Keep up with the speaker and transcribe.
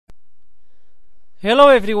Hello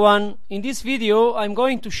everyone, in this video I'm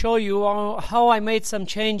going to show you how I made some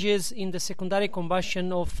changes in the secondary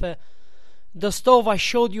combustion of the stove I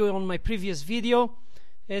showed you on my previous video.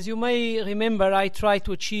 As you may remember, I tried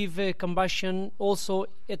to achieve combustion also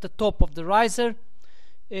at the top of the riser.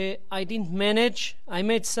 I didn't manage. I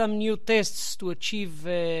made some new tests to achieve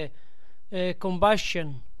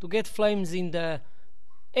combustion, to get flames in the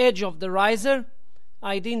edge of the riser.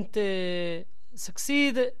 I didn't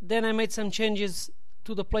succeed. Then I made some changes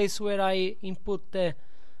to the place where I input the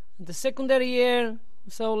secondary air.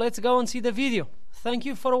 So let's go and see the video. Thank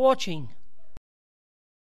you for watching.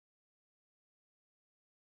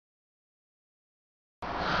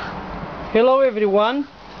 Hello everyone,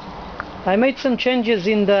 I made some changes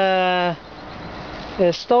in the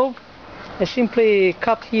stove. I simply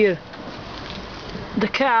cut here the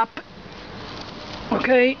cap.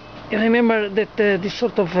 Okay, remember that this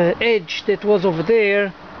sort of edge that was over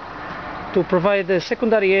there to provide the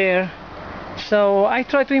secondary air. So I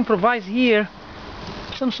try to improvise here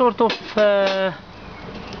some sort of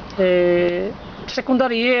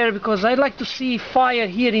secondary air, because I like to see fire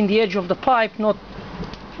here in the edge of the pipe, not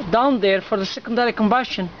down there for the secondary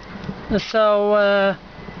combustion. So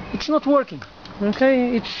it's not working.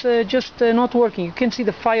 Okay, it's just not working. You can see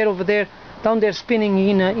the fire over there, down there, spinning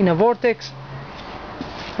in a vortex.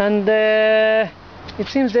 And it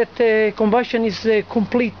seems that combustion is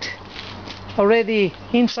complete already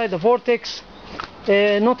inside the vortex.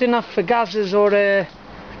 Not enough gases, or I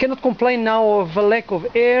cannot complain now of a lack of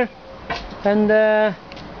air. And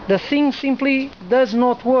the thing simply does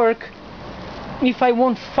not work if I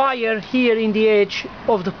want fire here in the edge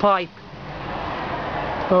of the pipe.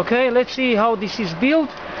 Okay, let's see how this is built.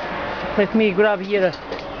 Let me grab here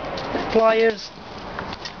pliers.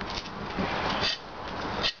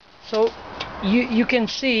 So you can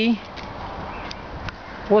see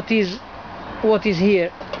what is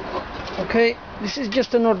here. Okay, this is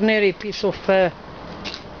just an ordinary piece of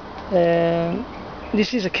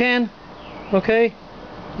this is a can. Okay,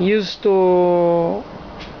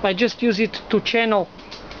 I just use it to channel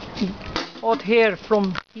hot air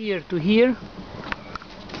from here to here.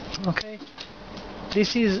 Okay,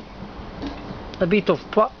 this is a bit of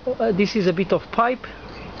pipe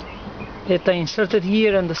that I inserted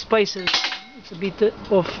here, and the spaces, it's a bit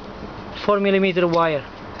of 4mm wire.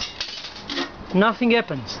 Nothing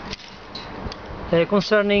happens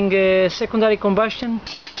concerning secondary combustion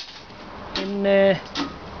in the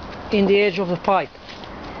edge of the pipe.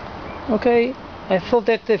 Okay, I thought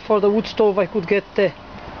that for the wood stove I could get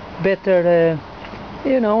better,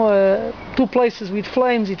 two places with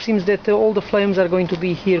flames. It seems that all the flames are going to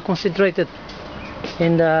be here concentrated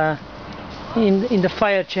in the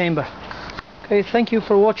fire chamber. Okay, thank you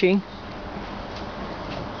for watching.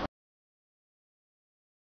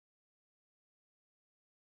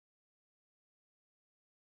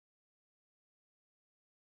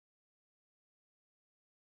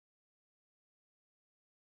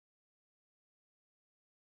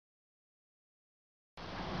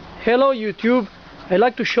 Hello YouTube, I'd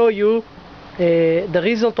like to show you the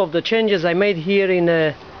result of the changes I made here in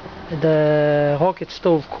the rocket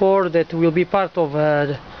stove core that will be part of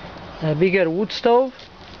a bigger wood stove.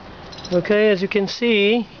 Okay, as you can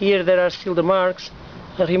see here, there are still the marks.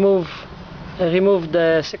 I removed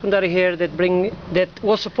the secondary air that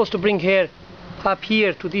was supposed to bring air up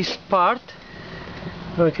here to this part.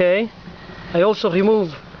 Okay, I also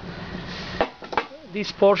removed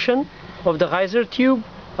this portion of the riser tube.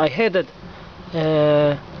 I added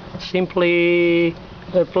simply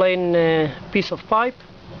a plain piece of pipe.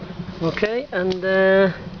 Okay, and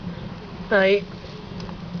I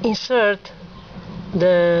insert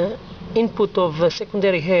the input of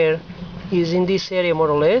secondary air is in this area more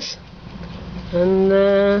or less, and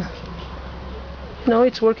now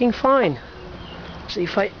it's working fine. So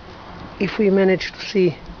if we manage to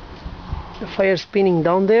see the fire spinning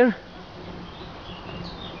down there,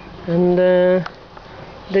 and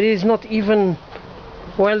there is not even,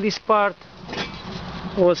 while this part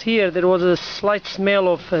was here, there was a slight smell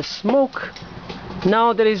of smoke.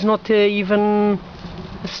 Now there is not even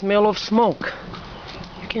a smell of smoke.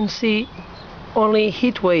 You can see only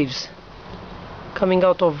heat waves coming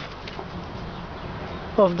out of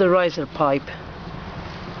the riser pipe.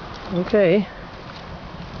 Okay,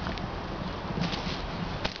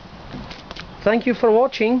 thank you for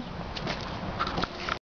watching.